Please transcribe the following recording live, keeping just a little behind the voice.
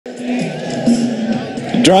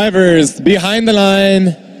Drivers behind the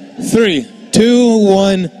line. 3, 2,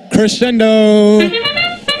 1, crescendo.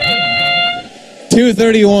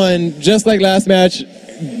 231, just like last match,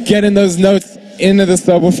 getting those notes into the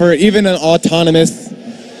subwoofer, even an autonomous.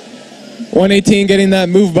 118 getting that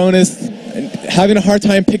move bonus, having a hard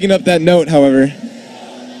time picking up that note, however.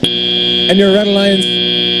 And your Red Alliance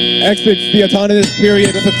exits the autonomous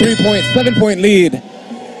period with a 7-point lead.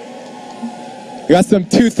 We got some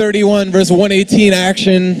 231 versus 118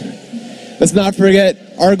 action. Let's not forget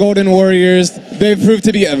our Golden Warriors. They've proved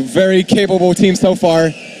to be a very capable team so far,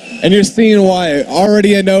 and you're seeing why.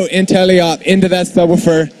 Already a note in teleop into that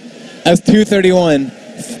subwoofer as 231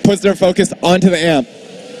 puts their focus onto the amp.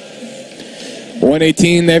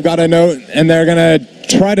 118, they've got a note, and they're gonna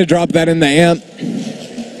try to drop that in the amp.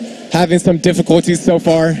 Having some difficulties so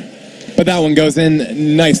far, but that one goes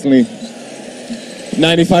in nicely.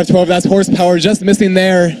 9512, that's horsepower, just missing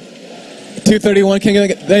there. 231, can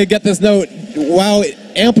they get this note? Wow,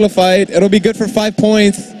 amplified. It'll be good for 5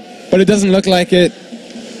 points, but it doesn't look like it.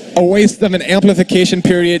 A waste of an amplification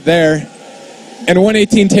period there. And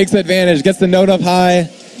 118 takes advantage, gets the note up high,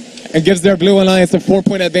 and gives their Blue Alliance a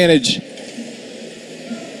 4-point advantage.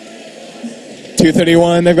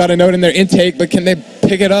 231, they've got a note in their intake, but can they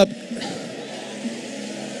pick it up?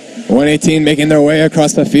 118 making their way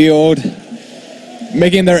across the field,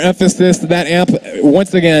 making their emphasis to that amp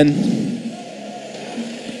once again.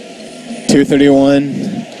 231,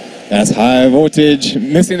 that's high voltage,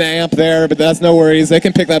 missing the amp there, but that's no worries, they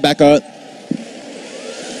can pick that back up.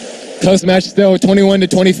 Close match still,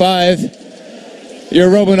 21-25. Your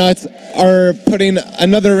Robonauts are putting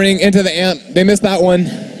another ring into the amp. They missed that one.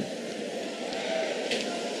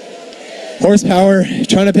 Horsepower,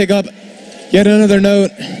 trying to pick up yet another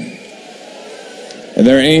note. And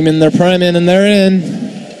they're aiming, they're priming, and they're in.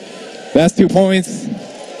 That's 2 points.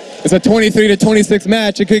 It's a 23-26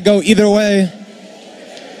 match. It could go either way.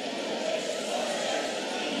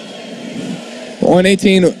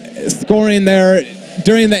 118 scoring there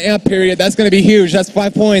during the amp period. That's going to be huge. That's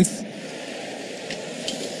 5 points.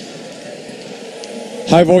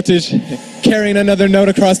 High voltage carrying another note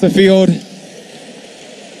across the field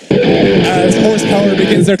as horsepower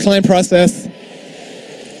begins their climb process.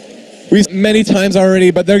 We've many times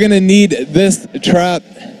already, but they're going to need this trap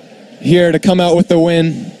here to come out with the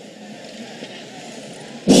win.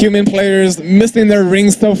 Human players missing their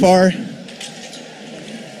rings so far.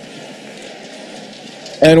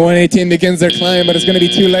 And 118 begins their climb, but it's going to be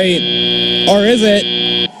too late. Or is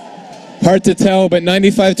it? Hard to tell, but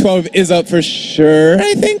 9512 is up for sure,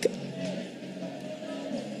 I think.